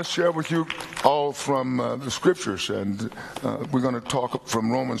Share with you all from the scriptures, and we're going to talk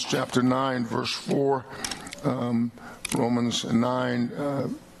from Romans chapter 9, verse 4. Romans 9,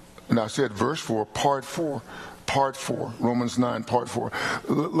 and I said verse 4, part 4. Part 4, Romans 9, part 4.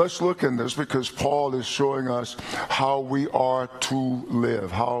 Let's look in this because Paul is showing us how we are to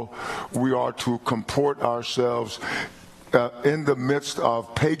live, how we are to comport ourselves in the midst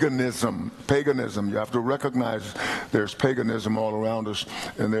of paganism. You have to recognize there's paganism all around us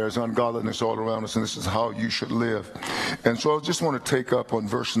and there's ungodliness all around us, and this is how you should live. And so I just want to take up on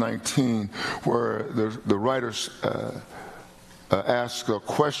verse 19 where the writers asks a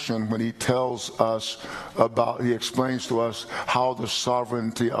question when he tells us he explains to us how the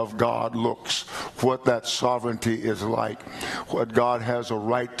sovereignty of God looks, what that sovereignty is like, what God has a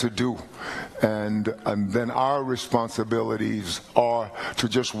right to do. And then our responsibilities are to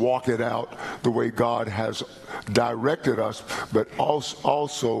just walk it out the way God has directed us, but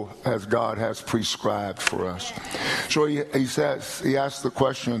also as God has prescribed for us. So he asks the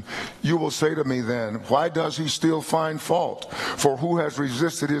question, you will say to me then, why does he still find fault? For who has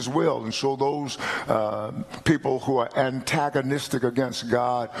resisted his will? And so those people who are antagonistic against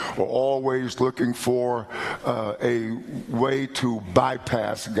God are always looking for a way to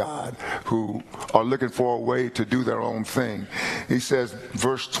bypass God, who are looking for a way to do their own thing. He says,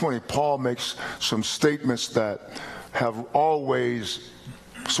 verse 20, Paul makes some statements that have always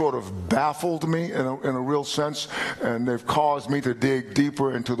sort of baffled me in a real sense, and they've caused me to dig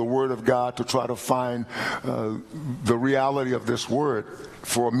deeper into the Word of God to try to find the reality of this Word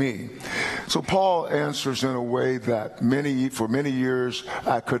for me. So Paul answers in a way that for many years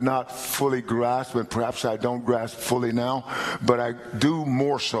I could not fully grasp, and perhaps I don't grasp fully now, but I do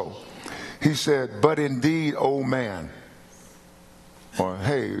more so. He said, but indeed, O man, or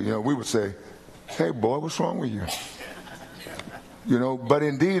hey, we would say, hey boy, what's wrong with you? But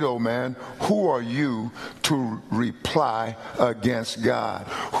indeed, oh man, who are you to reply against God?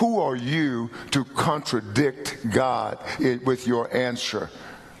 Who are you to contradict God with your answer?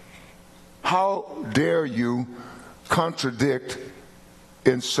 How dare you contradict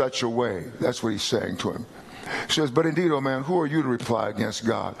in such a way? That's what he's saying to him. He says, but indeed, oh man, who are you to reply against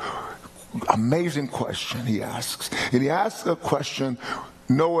God? Amazing question he asks. And he asks a question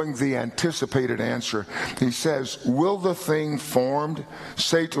knowing the anticipated answer. He says, will the thing formed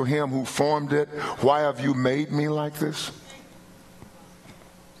say to him who formed it, why have you made me like this?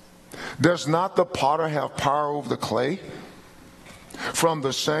 Does not the potter have power over the clay? From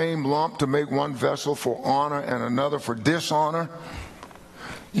the same lump to make one vessel for honor and another for dishonor?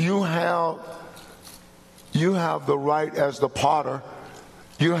 You have the right as the potter.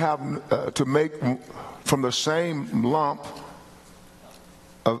 You have to make from the same lump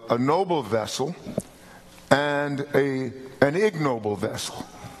a noble vessel and an ignoble vessel.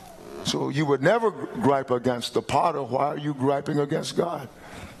 So you would never gripe against the potter. Why are you griping against God?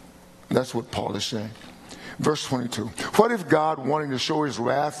 That's what Paul is saying. Verse 22. What if God, wanting to show his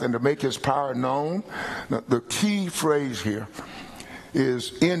wrath and to make his power known, the key phrase here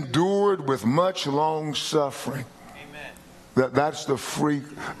is endured with much long suffering. Amen. That's the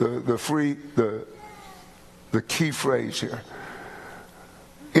key phrase here.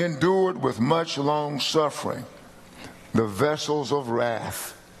 Endured with much long suffering the vessels of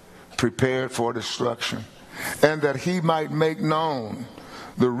wrath prepared for destruction, and that he might make known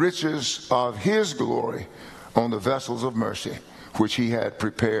the riches of his glory on the vessels of mercy, which he had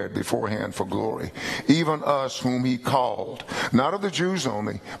prepared beforehand for glory, even us whom he called, not of the Jews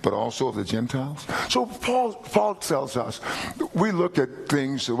only, but also of the Gentiles. So Paul tells us, we look at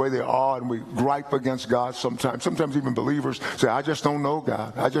things the way they are and we gripe against God sometimes. Sometimes even believers say, I just don't know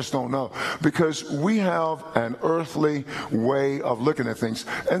God. I just don't know. Because we have an earthly way of looking at things.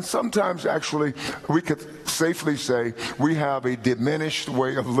 And sometimes actually we could safely say we have a diminished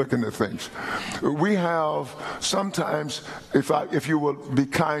way of looking at things. We have sometimes, if you will be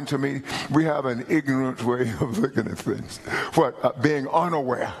kind to me, we have an ignorant way of looking at things. Being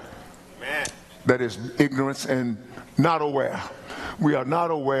unaware. Amen. That is ignorance and not aware. We are not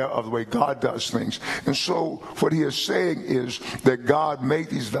aware of the way God does things. And so what he is saying is that God made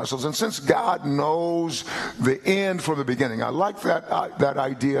these vessels. And since God knows the end from the beginning, I like that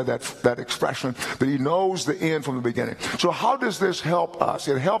idea, that expression, that he knows the end from the beginning. So how does this help us?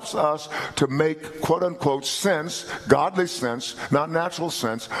 It helps us to make, quote unquote, sense, godly sense, not natural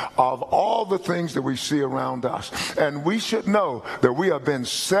sense, of all the things that we see around us. And we should know that we have been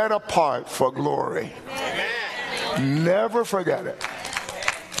set apart for glory. Amen. Never forget it.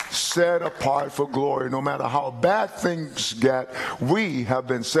 Set apart for glory. No matter how bad things get, we have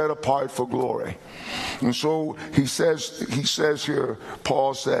been set apart for glory. And so he says here,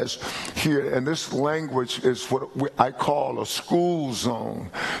 Paul says here, and this language is what I call a school zone.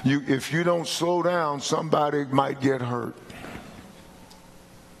 If you don't slow down, somebody might get hurt.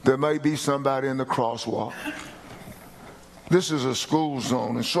 There may be somebody in the crosswalk. This is a school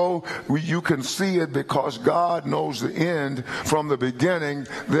zone. And so you can see it because God knows the end from the beginning.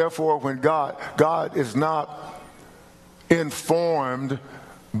 Therefore, when God is not informed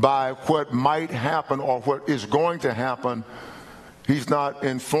by what might happen or what is going to happen, he's not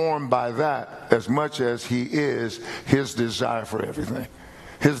informed by that as much as he is his desire for everything.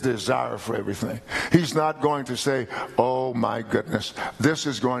 His desire for everything. He's not going to say, oh my goodness, this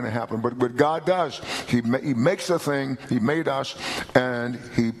is going to happen. But what God does, he makes a thing, he made us, and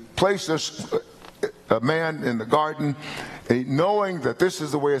he placed us, a man in the garden, knowing that this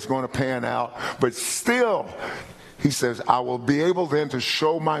is the way it's going to pan out. But still, he says, I will be able then to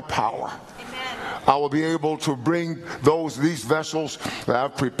show my power. I will be able to bring these vessels that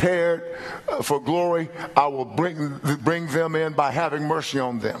I've prepared for glory. I will bring them in by having mercy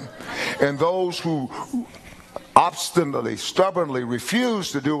on them. And those who obstinately, stubbornly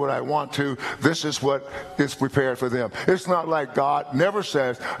refuse to do what I want to, this is what is prepared for them. It's not like God never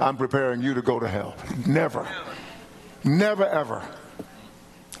says, I'm preparing you to go to hell. Never. Never, ever.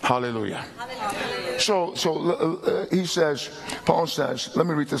 Hallelujah. So he says, Paul says, let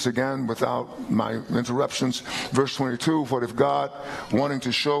me read this again without my interruptions. Verse 22, what if God, wanting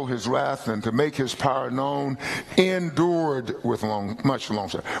to show his wrath and to make his power known, endured with much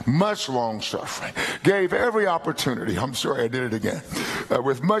long suffering, gave every opportunity, I'm sorry I did it again,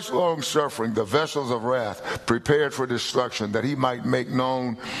 with much long suffering, the vessels of wrath prepared for destruction, that he might make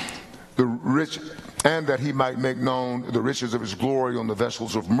known the rich, and that he might make known the riches of his glory on the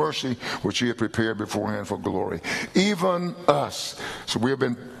vessels of mercy, which he had prepared beforehand for glory. Even us, so we have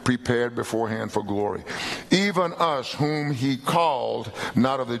been prepared beforehand for glory. Even us whom he called,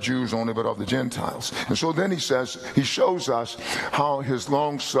 not of the Jews only, but of the Gentiles. And so then he says, he shows us how his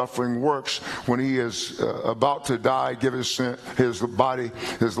long suffering works when he is about to die, give his body,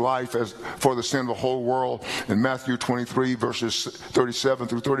 his life as for the sin of the whole world. In Matthew 23, verses 37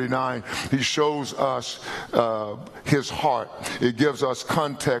 through 39, he shows us his heart. It gives us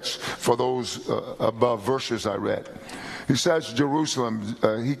context for those above verses I read. He says, Jerusalem,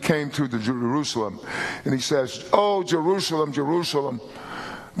 he came to the Jerusalem, and he says, oh, Jerusalem, Jerusalem,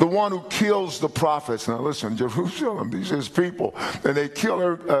 the one who kills the prophets. Now listen, Jerusalem, these are his people, and they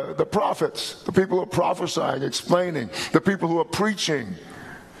kill the prophets, the people who are prophesying, explaining, the people who are preaching.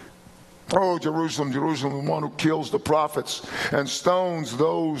 Oh, Jerusalem, Jerusalem, the one who kills the prophets and stones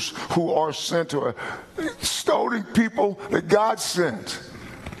those who are sent to her. Stoning people that God sent.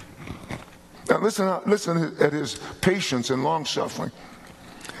 Now listen at his patience and long suffering.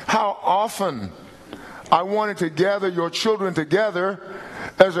 How often I wanted to gather your children together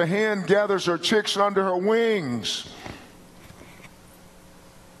as a hen gathers her chicks under her wings.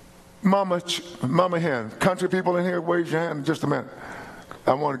 Mama hen, country people in here, wave your hand in just a minute.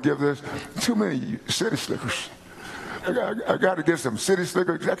 I want to give this. Too many city slickers. I got to get some city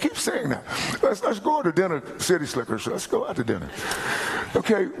slickers. I keep saying that. Let's go out to dinner, city slickers. Let's go out to dinner.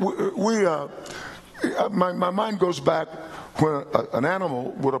 Okay, my mind goes back when an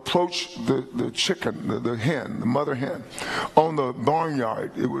animal would approach the chicken, the hen, the mother hen, on the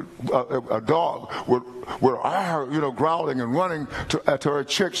barnyard. It would a dog would growling and running to her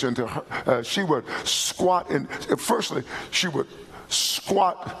chicks, and to her, she would squat. And firstly, she would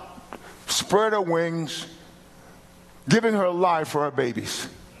squat, spread her wings, giving her life for her babies.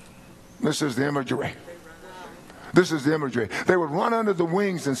 This is the imagery. This is the imagery. They would run under the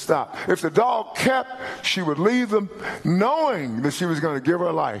wings and stop. If the dog kept, she would leave them knowing that she was going to give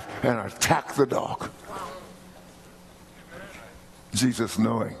her life and attack the dog. Jesus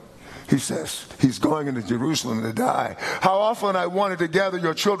knowing. He says he's going into Jerusalem to die. How often I wanted to gather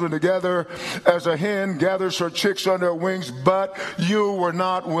your children together as a hen gathers her chicks under her wings, but you were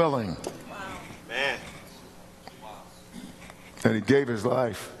not willing. Wow. Man. And he gave his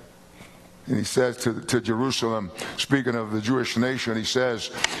life. And he says to Jerusalem, speaking of the Jewish nation, he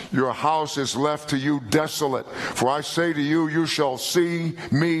says, your house is left to you desolate. For I say to you, you shall see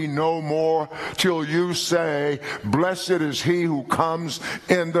me no more till you say, blessed is he who comes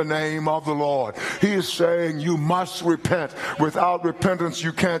in the name of the Lord. He is saying you must repent. Without repentance,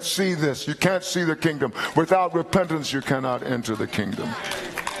 you can't see this. You can't see the kingdom. Without repentance, you cannot enter the kingdom.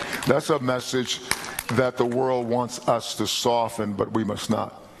 That's a message that the world wants us to soften, but we must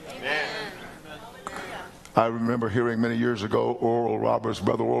not. Amen. I remember hearing many years ago,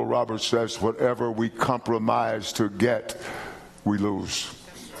 Brother Oral Roberts says, whatever we compromise to get, we lose.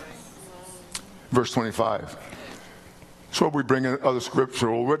 verse 25. So we bring in other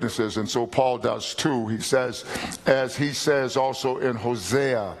scriptural witnesses, and so Paul does too. He says, as he says also in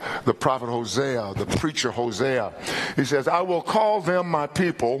Hosea, the prophet Hosea, the preacher Hosea, he says, I will call them my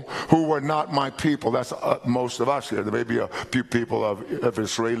people who were not my people. That's most of us here. There may be a few people of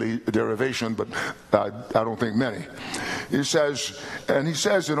Israeli derivation, but I don't think many. He says, and he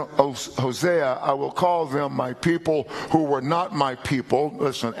says in Hosea, I will call them my people who were not my people,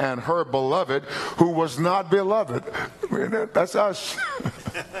 listen, and her beloved who was not beloved. That's us.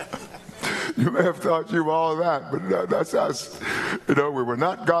 You may have thought you were all that, but that's us. You know, we were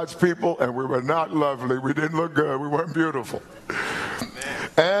not God's people, and we were not lovely. We didn't look good. We weren't beautiful.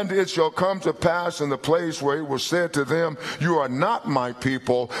 And it shall come to pass in the place where it was said to them, you are not my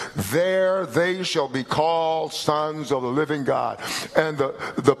people, there they shall be called sons of the living God. And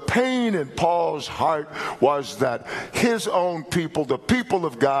the pain in Paul's heart was that his own people, the people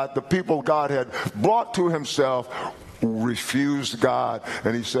of God, the people God had brought to himself, refused God.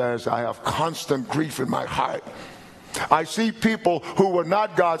 And he says, I have constant grief in my heart. I see people who were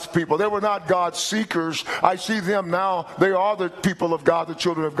not God's people. They were not God's seekers. I see them now. They are the people of God, the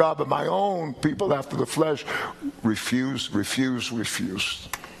children of God. But my own people after the flesh refused.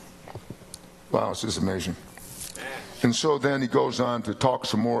 Wow, this is amazing. And so then he goes on to talk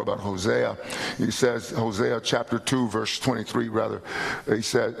some more about Hosea. He says, Hosea chapter 2, verse 23, rather. He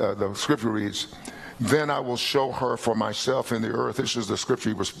said, the scripture reads, then I will show her for myself in the earth. This is the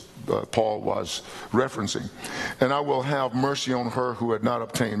scripture Paul was referencing. And I will have mercy on her who had not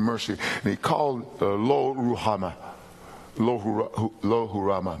obtained mercy. And he called Lo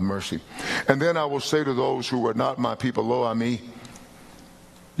Hurama, mercy. And then I will say to those who were not my people, Lo Ami,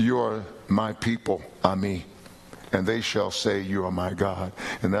 you are my people, Ami. And they shall say, you are my God.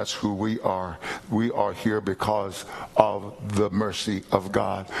 And that's who we are. We are here because of the mercy of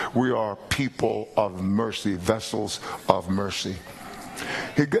God. We are people of mercy, vessels of mercy.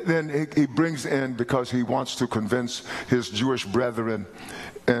 Then he brings in, because he wants to convince his Jewish brethren,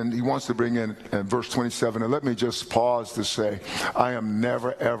 and he wants to bring in verse 27. And let me just pause to say, I am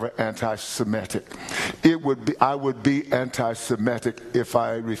never, ever anti-Semitic. I would be anti-Semitic if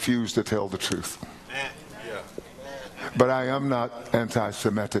I refused to tell the truth. But I am not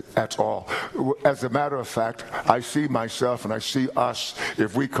anti-Semitic at all. As a matter of fact, I see myself and I see us,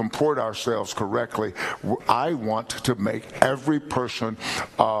 if we comport ourselves correctly, I want to make every person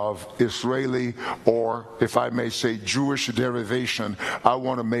of Israeli, or if I may say Jewish derivation, I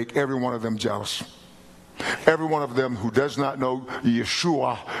want to make every one of them jealous. Every one of them who does not know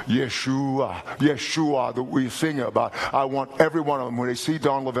Yeshua that we sing about, I want every one of them, when they see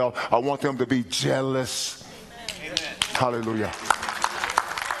Don Lavelle, I want them to be jealous. Hallelujah.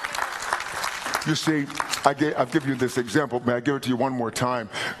 You see, I'll give you this example. May I give it to you one more time?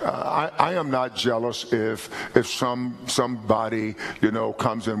 I am not jealous if somebody, you know,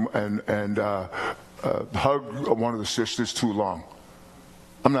 comes in and hug one of the sisters too long.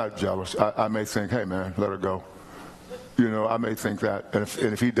 I'm not jealous. I may think, hey man, let her go. You know, I may think that, and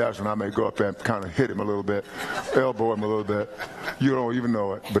if he doesn't, I may go up there and kind of hit him a little bit, elbow him a little bit. You don't even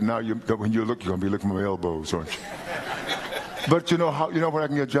know it, but now when you look, you're gonna be looking for my elbows, aren't you? But you know what I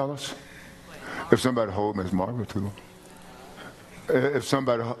can get jealous? If somebody holds Miss Margaret too long. If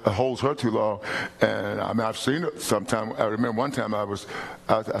somebody holds her too long, and I mean, I've seen it sometime. I remember one time I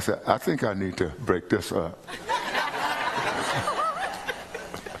said, I think I need to break this up.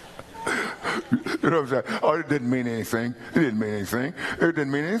 You know what I'm saying? Oh, it didn't mean anything. It didn't mean anything. It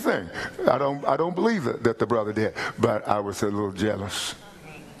didn't mean anything. I don't believe that the brother did, but I was a little jealous.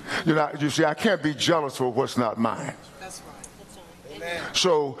 You see, I can't be jealous for what's not mine. That's right. Amen.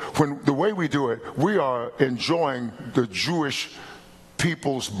 So when the way we do it, we are enjoying the Jewish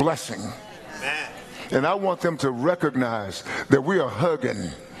people's blessing. Amen. And I want them to recognize that we are hugging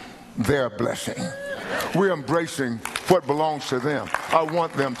their blessing. We're embracing what belongs to them. I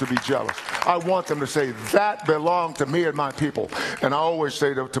want them to be jealous. I want them to say, that belonged to me and my people. And I always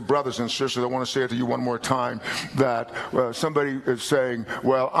say to brothers and sisters, I want to say it to you one more time, that somebody is saying,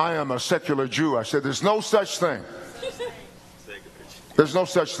 well, I am a secular Jew. I said, there's no such thing. There's no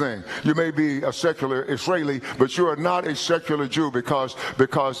such thing. You may be a secular Israeli, but you are not a secular Jew because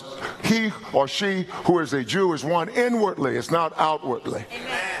he or she who is a Jew is one inwardly. It's not outwardly.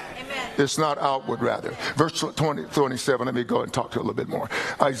 Amen. It's not outward, rather. Verse 27, let me go and talk to you a little bit more.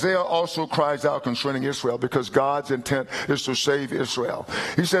 Isaiah also cries out concerning Israel because God's intent is to save Israel.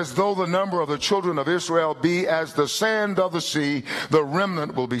 He says, though the number of the children of Israel be as the sand of the sea, the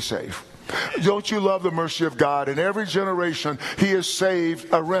remnant will be saved. Don't you love the mercy of God? In every generation, he has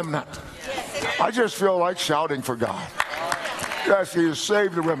saved a remnant. I just feel like shouting for God. That's He has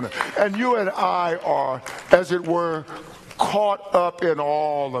saved the remnant. And you and I are, as it were, caught up in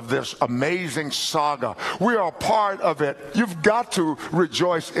all of this amazing saga. We are part of it. You've got to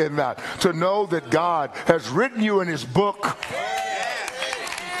rejoice in that, to know that God has written you in His book.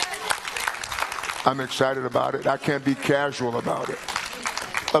 I'm excited about it. I can't be casual about it.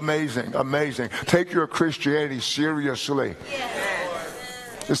 Amazing, amazing. Take your Christianity seriously.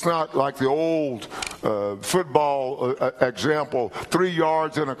 It's not like the old football example, 3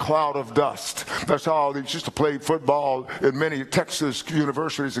 yards in a cloud of dust. That's how they used to play football in many Texas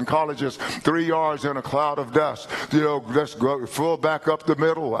universities and colleges. 3 yards in a cloud of dust. You know, let's go full back up the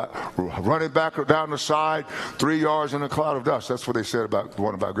middle, running back down the side, 3 yards in a cloud of dust. That's what they said about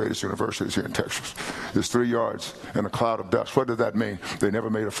one of our greatest universities here in Texas. It's 3 yards in a cloud of dust. What did that mean? They never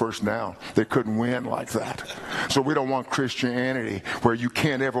made a first down. They couldn't win like that. So we don't want Christianity where you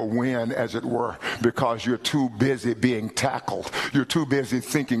can't ever win, as it were, because you're too busy being tackled. You're too busy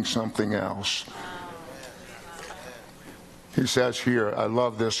thinking something else. He says here, I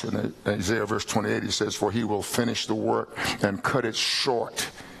love this in Isaiah verse 28, he says, for He will finish the work and cut it short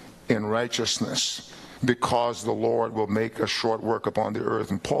in righteousness, because the Lord will make a short work upon the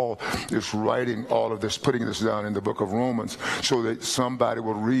earth. And Paul is writing all of this, putting this down in the book of Romans, so that somebody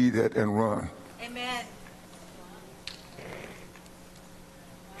will read it and run. Amen.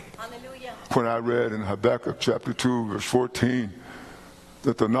 Hallelujah. When I read in Habakkuk chapter 2, verse 14,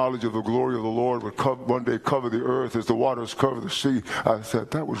 that the knowledge of the glory of the Lord would one day cover the earth as the waters cover the sea, I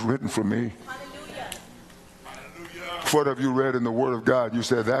said, that was written for me. Hallelujah. What have you read in the Word of God? You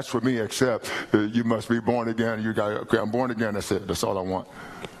said, that's for me, except you must be born again. You got, okay, I'm born again. That's it. That's all I want.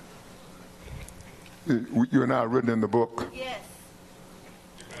 You and I are written in the book. Yes.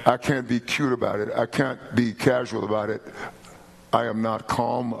 I can't be cute about it. I can't be casual about it. I am not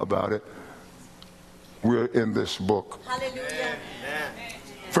calm about it. We're in this book. Hallelujah.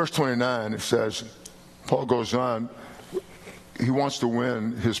 Verse 29, it says, Paul goes on, he wants to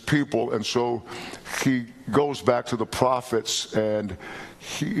win his people, and so he goes back to the prophets and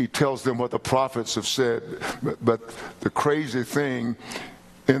he tells them what the prophets have said. But the crazy thing,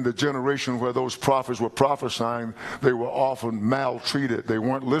 in the generation where those prophets were prophesying, they were often maltreated. They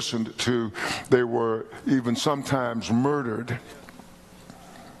weren't listened to. They were even sometimes murdered.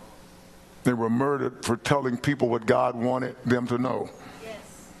 They were murdered for telling people what God wanted them to know. Yes.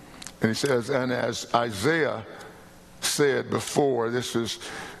 And he says, and as Isaiah said before, this is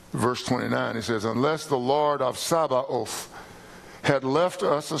verse 29, he says, unless the Lord of Sabaoth had left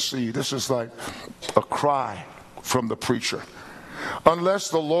us a seed, this is like a cry from the preacher. Unless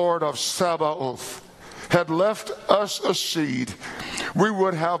the Lord of Sabaoth had left us a seed, we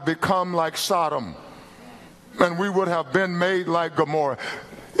would have become like Sodom, and we would have been made like Gomorrah.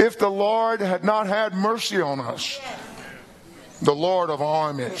 If the Lord had not had mercy on us, the Lord of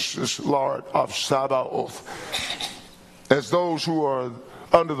armies, this Lord of Sabaoth, as those who are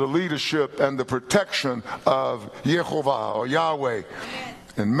under the leadership and the protection of Yehovah or Yahweh,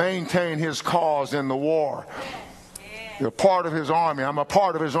 and maintain His cause in the war. You're part of His army. I'm a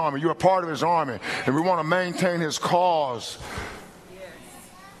part of His army. You're a part of His army. And we want to maintain His cause.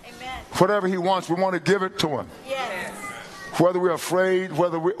 Amen. Whatever He wants, we want to give it to Him. Yes. Whether we're afraid,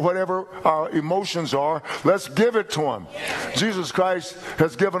 whatever our emotions are, let's give it to Him. Jesus Christ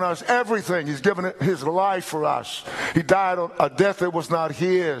has given us everything. He's given His life for us. He died on a death that was not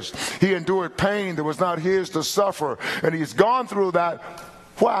His. He endured pain that was not His to suffer. And He's gone through that.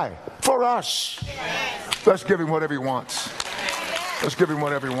 Why? For us. Let's give Him whatever He wants. Let's give Him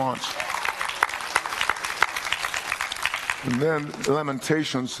whatever He wants. And then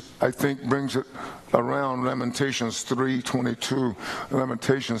Lamentations, I think, brings it around. Lamentations 3:22.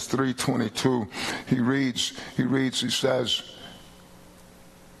 Lamentations 3:22. He says,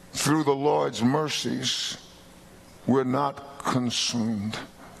 through the Lord's mercies, we're not consumed,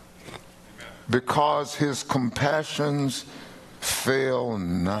 because His compassions fail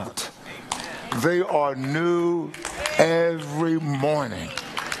not. They are new every morning.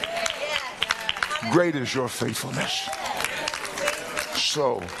 Great is your faithfulness.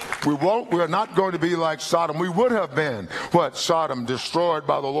 So we're not going to be like Sodom. We would have been what? Sodom, destroyed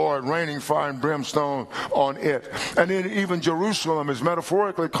by the Lord, raining fire and brimstone on it. And then even Jerusalem is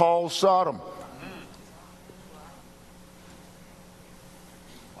metaphorically called Sodom.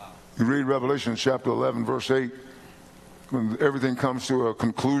 You read Revelation chapter 11, verse 8. When everything comes to a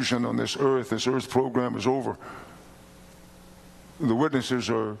conclusion on this earth program is over. The witnesses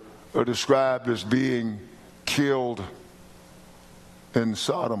are described as being killed in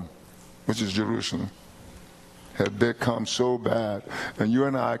Sodom, which is Jerusalem, had become so bad. And you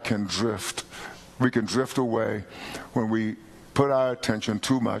and I can drift. We can drift away when we put our attention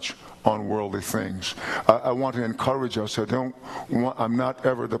too much on worldly things. I want to encourage us. I'm not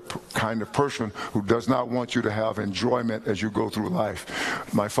ever the kind of person who does not want you to have enjoyment as you go through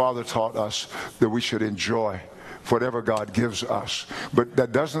life. My father taught us that we should enjoy whatever God gives us. But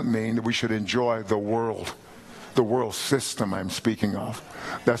that doesn't mean that we should enjoy the world system I'm speaking of.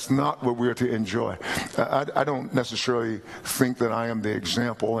 That's not what we're to enjoy. I don't necessarily think that I am the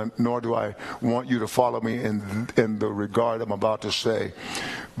example, and nor do I want you to follow me in the regard I'm about to say.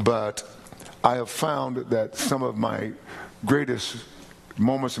 But I have found that some of my greatest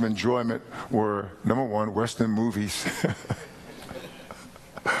moments of enjoyment were, number one, Western movies.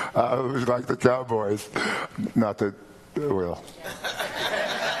 I was like the cowboys. Not that, well.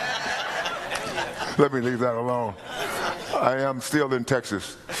 Let me leave that alone. I am still in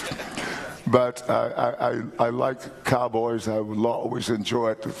Texas. But I like cowboys. I would always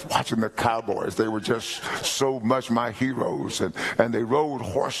enjoy watching the cowboys. They were just so much my heroes. And they rode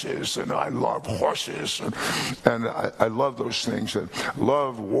horses, and I love horses. And I love those things. And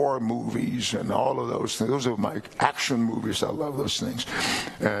love war movies and all of those things. Those are my action movies. I love those things.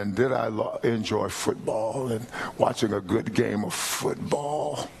 And did I enjoy football and watching a good game of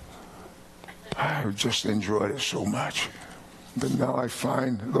football? I just enjoyed it so much. But now I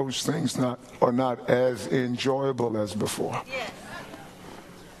find those things are not as enjoyable as before.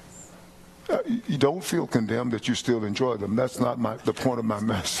 You don't feel condemned that you still enjoy them. That's not the point of my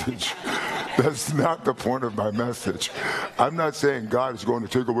message. That's not the point of my message. I'm not saying God is going to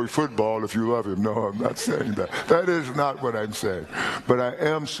take away football if you love him. No, I'm not saying that. That is not what I'm saying. But I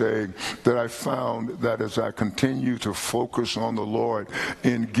am saying that I found that as I continue to focus on the Lord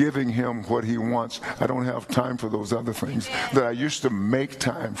in giving him what he wants, I don't have time for those other things that I used to make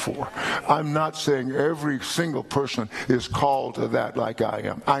time for. I'm not saying every single person is called to that like I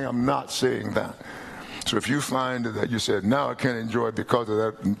am. I am not saying that. So if you find that you said, now I can't enjoy it because of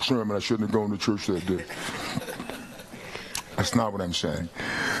that sermon, I shouldn't have gone to church that day. That's not what I'm saying.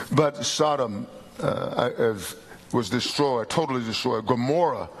 But Sodom was destroyed, totally destroyed.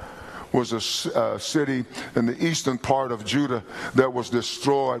 Gomorrah was a city in the eastern part of Judah that was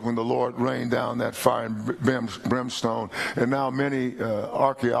destroyed when the Lord rained down that fire and brimstone. And now many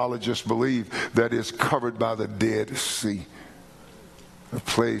archaeologists believe that it's covered by the Dead Sea. A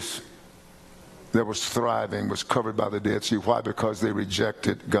place that was thriving was covered by the Dead Sea. Why? Because they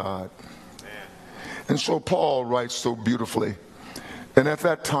rejected God. And so Paul writes so beautifully. And at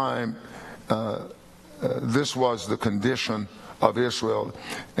that time, this was the condition of Israel.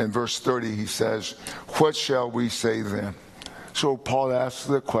 In verse 30, he says, what shall we say then? So Paul asks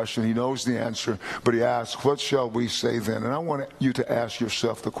the question. He knows the answer, but he asks, what shall we say then? And I want you to ask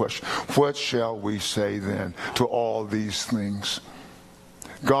yourself the question, what shall we say then to all these things?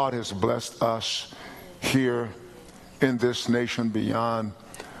 God has blessed us here in this nation beyond,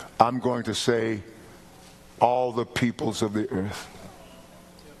 I'm going to say, all the peoples of the earth.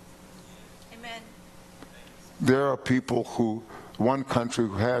 Amen. There are people one country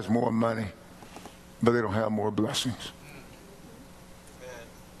who has more money, but they don't have more blessings.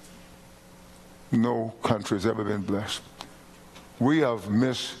 No country has ever been blessed. We have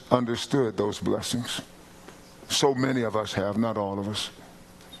misunderstood those blessings. So many of us have, not all of us.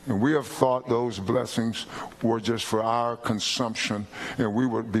 And we have thought those blessings were just for our consumption, and we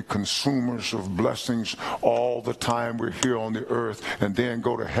would be consumers of blessings all the time we're here on the earth, and then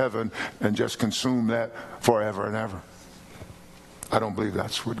go to heaven and just consume that forever and ever. I don't believe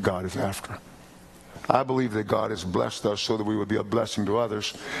that's what God is after. I believe that God has blessed us so that we would be a blessing to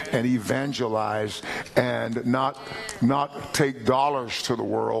others and evangelize and not take dollars to the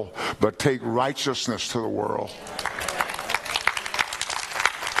world, but take righteousness to the world.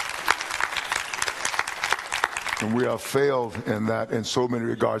 And we have failed in that in so many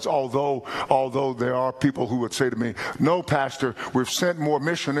regards. Although there are people who would say to me, no, Pastor, we've sent more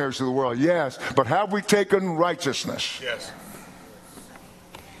missionaries to the world. Yes, but have we taken righteousness? Yes.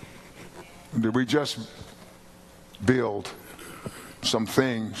 Did we just build some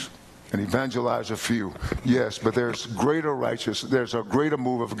things and evangelize a few? Yes, but there's greater righteousness. There's a greater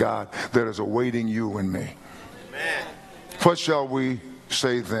move of God that is awaiting you and me. Amen. What shall we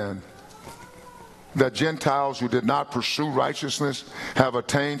say then? That Gentiles who did not pursue righteousness have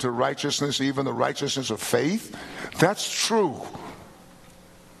attained to righteousness, even the righteousness of faith? That's true.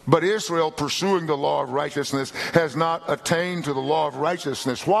 But Israel, pursuing the law of righteousness, has not attained to the law of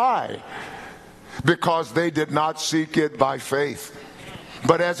righteousness. Why? Because they did not seek it by faith,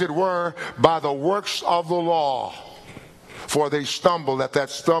 but as it were, by the works of the law. For they stumbled at that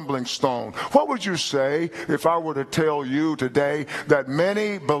stumbling stone. What would you say if I were to tell you today that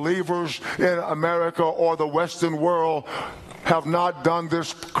many believers in America or the Western world have not done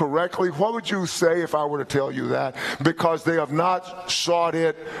this correctly? What would you say if I were to tell you that? Because they have not sought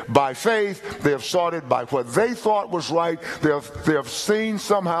it by faith. They have sought it by what they thought was right. They have seen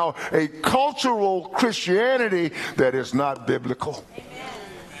somehow a cultural Christianity that is not biblical.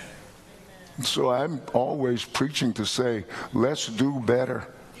 So I'm always preaching to say, let's do better.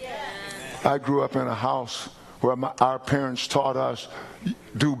 I grew up in a house where our parents taught us,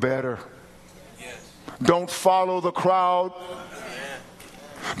 do better. Don't follow the crowd.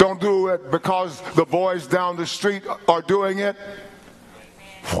 Don't do it because the boys down the street are doing it.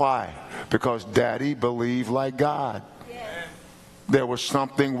 Why? Because Daddy believed like God. There was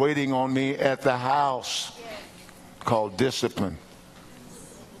something waiting on me at the house called discipline.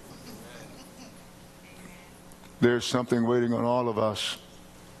 There's something waiting on all of us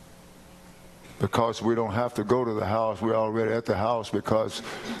because we don't have to go to the house. We're already at the house because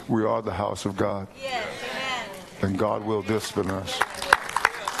we are the house of God. Yes, amen. And God will discipline us.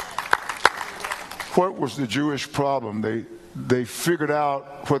 What was the Jewish problem? They figured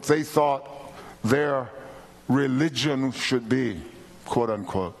out what they thought their religion should be, quote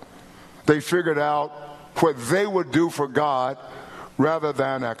unquote. They figured out what they would do for God rather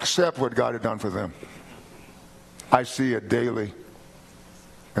than accept what God had done for them. I see it daily.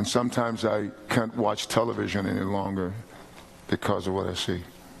 And sometimes I can't watch television any longer because of what I see.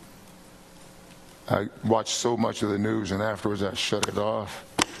 I watch so much of the news and afterwards I shut it off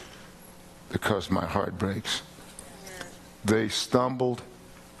because my heart breaks. They stumbled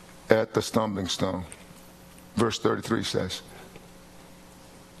at the stumbling stone. Verse 33 says,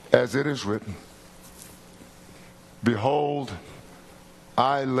 as it is written, behold,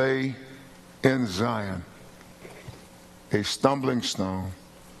 I lay in Zion a stumbling stone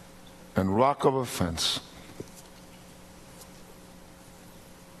and rock of offense.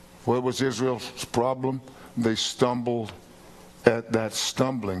 What was Israel's problem? They stumbled at that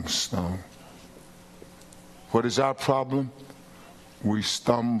stumbling stone. What is our problem? We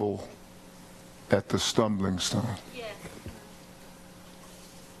stumble at the stumbling stone. Yes.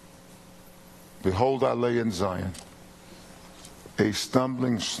 Behold, I lay in Zion a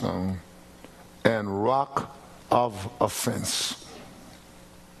stumbling stone and rock of offense.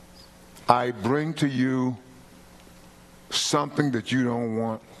 I bring to you something that you don't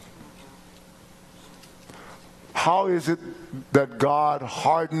want. How is it that God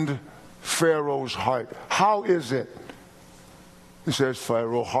hardened Pharaoh's heart? How is it? It says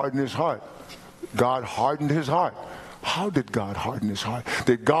Pharaoh hardened his heart. God hardened his heart. How did God harden his heart?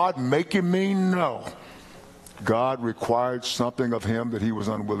 Did God make him mean? No. God required something of him that he was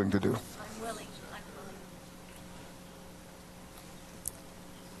unwilling to do. Unwilling.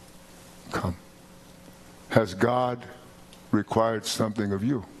 Come. Has God required something of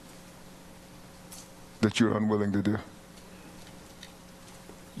you that you're unwilling to do?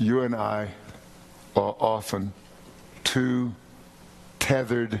 You and I are often too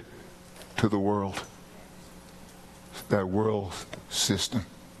tethered to the world, that world system.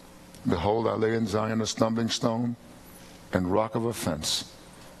 Behold, I lay in Zion a stumbling stone and rock of offense,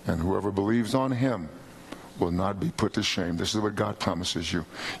 and whoever believes on him will not be put to shame. This is what God promises you.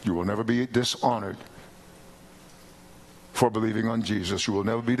 You will never be dishonored for believing on Jesus. You will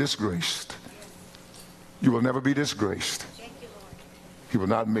never be disgraced. You will never be disgraced. He will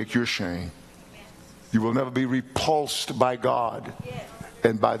not make you ashamed. You will never be repulsed by God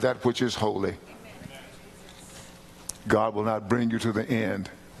and by that which is holy. God will not bring you to the end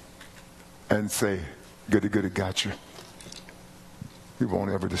and say, goody, goody, got you. He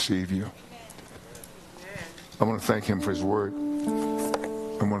won't ever deceive you. I want to thank him for his word.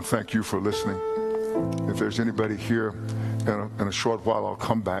 I want to thank you for listening. If there's anybody here, in a short while I'll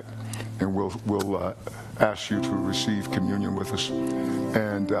come back and we'll ask you to receive communion with us.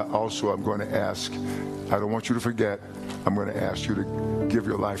 And also I'm going to ask, I don't want you to forget, I'm going to ask you to give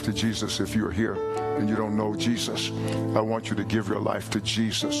your life to Jesus. If you're here and you don't know Jesus, I want you to give your life to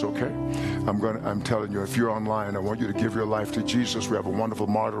Jesus, okay? I'm telling you, if you're online, I want you to give your life to Jesus. We have a wonderful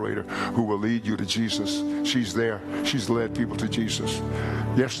moderator who will lead you to Jesus. She's there. She's led people to Jesus.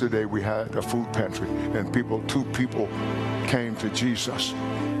 Yesterday we had a food pantry and two people came to Jesus.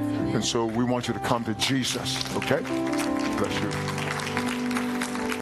 And so we want you to come to Jesus, okay? Bless you.